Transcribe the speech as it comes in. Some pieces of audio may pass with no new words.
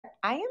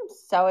I am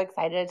so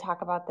excited to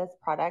talk about this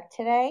product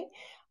today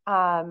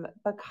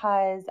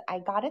because I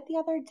got it the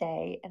other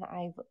day and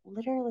I've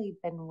literally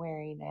been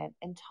wearing it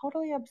and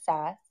totally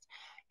obsessed.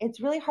 It's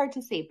really hard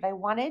to see, but I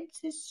wanted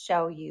to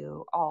show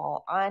you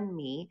all on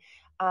me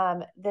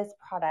this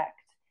product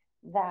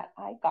that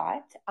I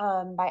got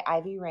by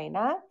Ivy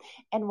Reina.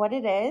 And what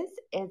it is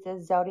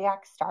a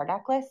zodiac star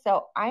necklace.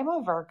 So I'm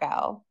a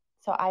Virgo.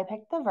 So I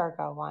picked the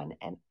Virgo one.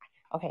 And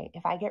okay,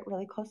 if I get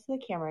really close to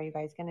the camera, you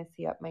guys going to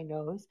see up my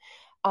nose.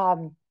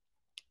 Um,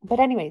 but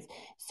anyways,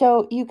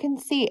 so you can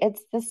see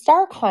it's the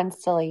star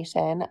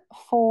constellation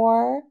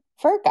for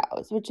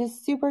Virgos, which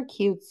is super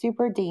cute,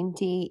 super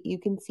dainty. You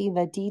can see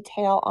the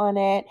detail on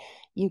it.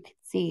 You can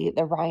see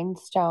the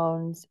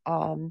rhinestones,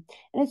 and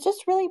it's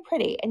just really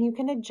pretty. And you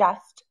can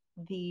adjust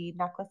the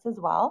necklace as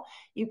well.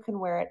 You can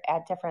wear it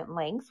at different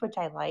lengths, which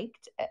I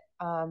liked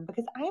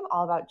because I am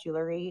all about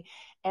jewelry.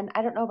 And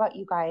I don't know about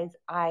you guys,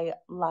 I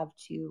love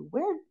to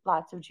wear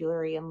lots of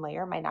jewelry and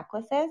layer my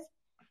necklaces.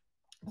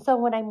 So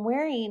when I'm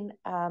wearing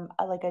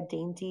like a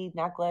dainty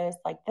necklace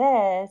like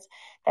this,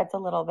 that's a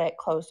little bit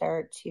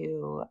closer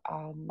to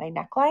my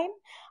neckline,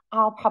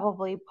 I'll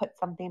probably put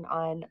something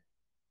on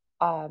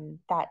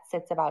that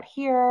sits about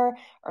here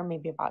or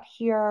maybe about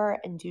here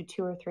and do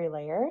 2 or 3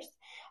 layers.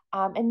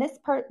 And this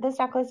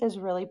necklace is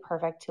really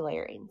perfect to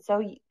layering.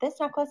 So this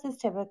necklace is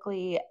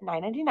typically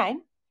 $9.99.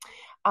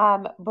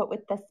 But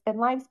with the Spin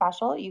Live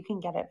special, you can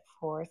get it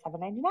for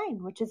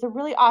 $7.99, which is a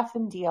really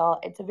awesome deal.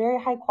 It's a very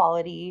high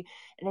quality,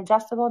 an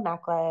adjustable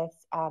necklace.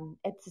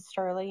 It's a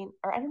sterling,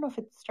 or I don't know if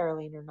it's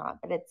sterling or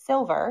not, but it's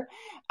silver.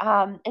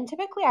 And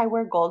typically I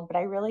wear gold, but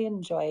I really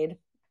enjoyed,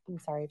 I'm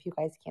sorry if you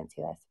guys can't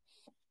see this.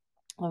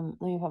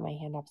 Let me put my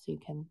hand up so you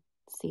can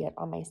see it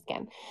on my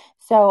skin.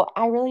 So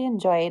I really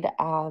enjoyed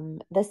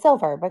the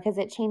silver because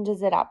it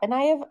changes it up. And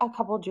I have a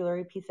couple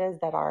jewelry pieces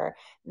that are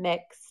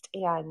mixed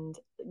and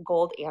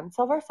gold and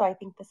silver. So I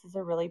think this is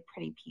a really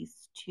pretty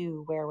piece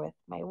to wear with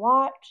my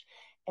watch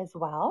as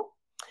well.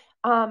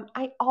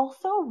 I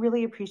also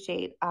really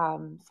appreciate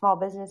small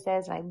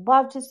businesses and I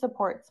love to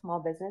support small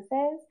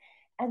businesses.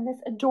 And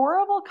this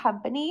adorable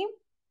company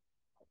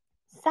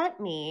sent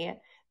me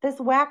this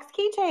wax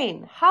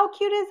keychain. How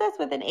cute is this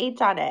with an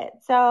H on it?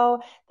 So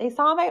they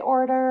saw my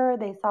order,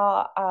 they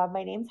saw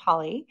my name's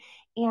Holly,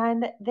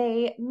 and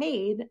they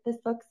made this.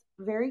 Looks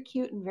very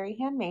cute and very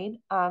handmade,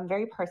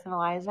 very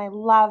personalized. And I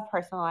love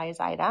personalized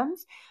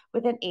items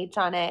with an H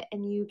on it.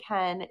 And you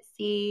can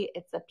see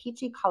it's a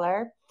peachy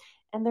color.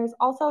 And there's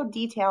also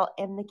detail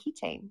in the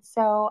keychain.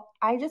 So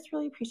I just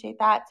really appreciate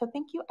that. So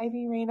thank you,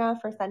 Ivy Reina,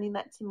 for sending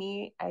that to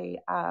me.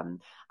 I'm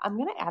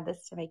gonna add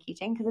this to my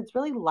keychain because it's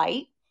really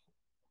light.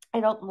 I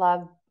don't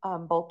love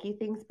bulky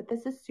things, but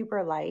this is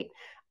super light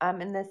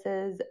and this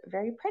is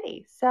very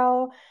pretty.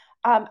 So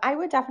I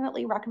would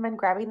definitely recommend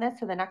grabbing this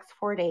for the next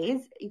 4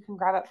 days. You can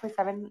grab it for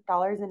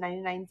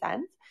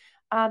 $7.99.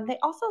 They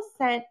also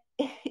sent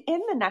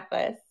in the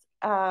necklace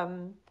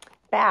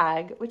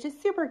bag, which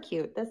is super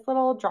cute. This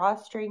little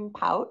drawstring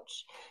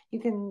pouch. You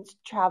can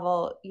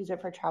use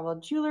it for travel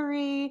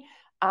jewelry.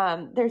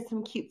 There's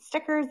some cute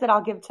stickers that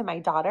I'll give to my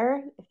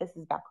daughter. If this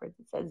is backwards,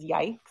 it says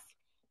yikes.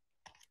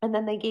 And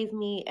then they gave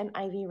me an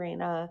Ivy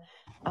Reina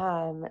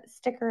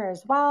sticker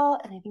as well.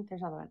 And I think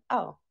there's another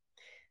one.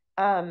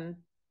 Oh,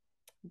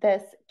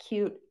 this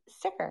cute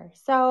sticker.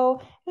 So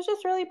it was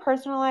just really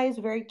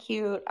personalized, very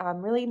cute,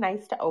 really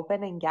nice to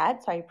open and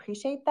get. So I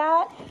appreciate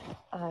that.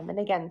 And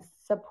again,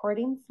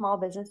 supporting small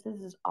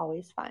businesses is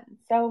always fun.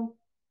 So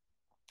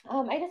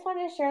I just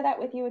wanted to share that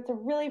with you. It's a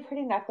really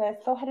pretty necklace.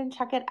 Go ahead and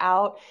check it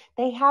out.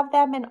 They have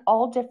them in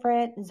all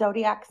different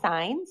zodiac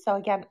signs. So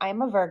again,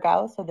 I'm a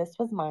Virgo, so this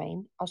was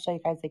mine. I'll show you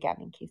guys again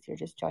in case you're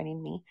just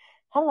joining me.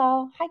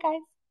 Hello. Hi,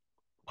 guys.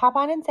 Pop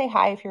on and say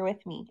hi if you're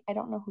with me. I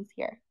don't know who's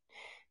here.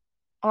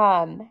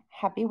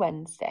 Happy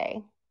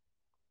Wednesday.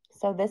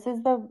 So this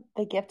is the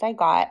gift I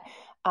got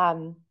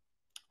from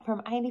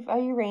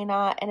Ivy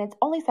Reina, and it's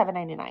only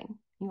 $7.99.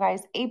 You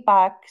guys,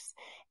 $8.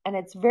 And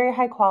it's very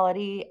high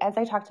quality. As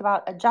I talked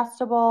about,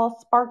 adjustable,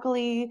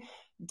 sparkly,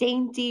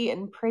 dainty,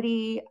 and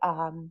pretty.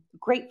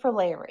 Great for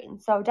layering.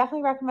 So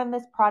definitely recommend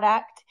this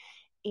product.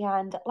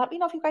 And let me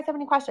know if you guys have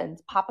any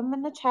questions. Pop them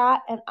in the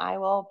chat and I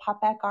will pop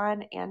back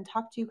on and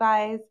talk to you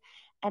guys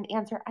and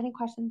answer any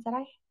questions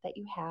that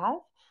you have.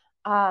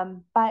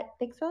 But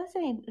thanks for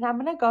listening. And I'm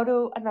going to go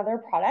to another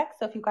product.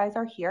 So if you guys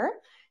are here,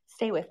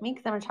 stay with me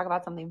because I'm going to talk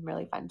about something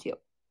really fun too.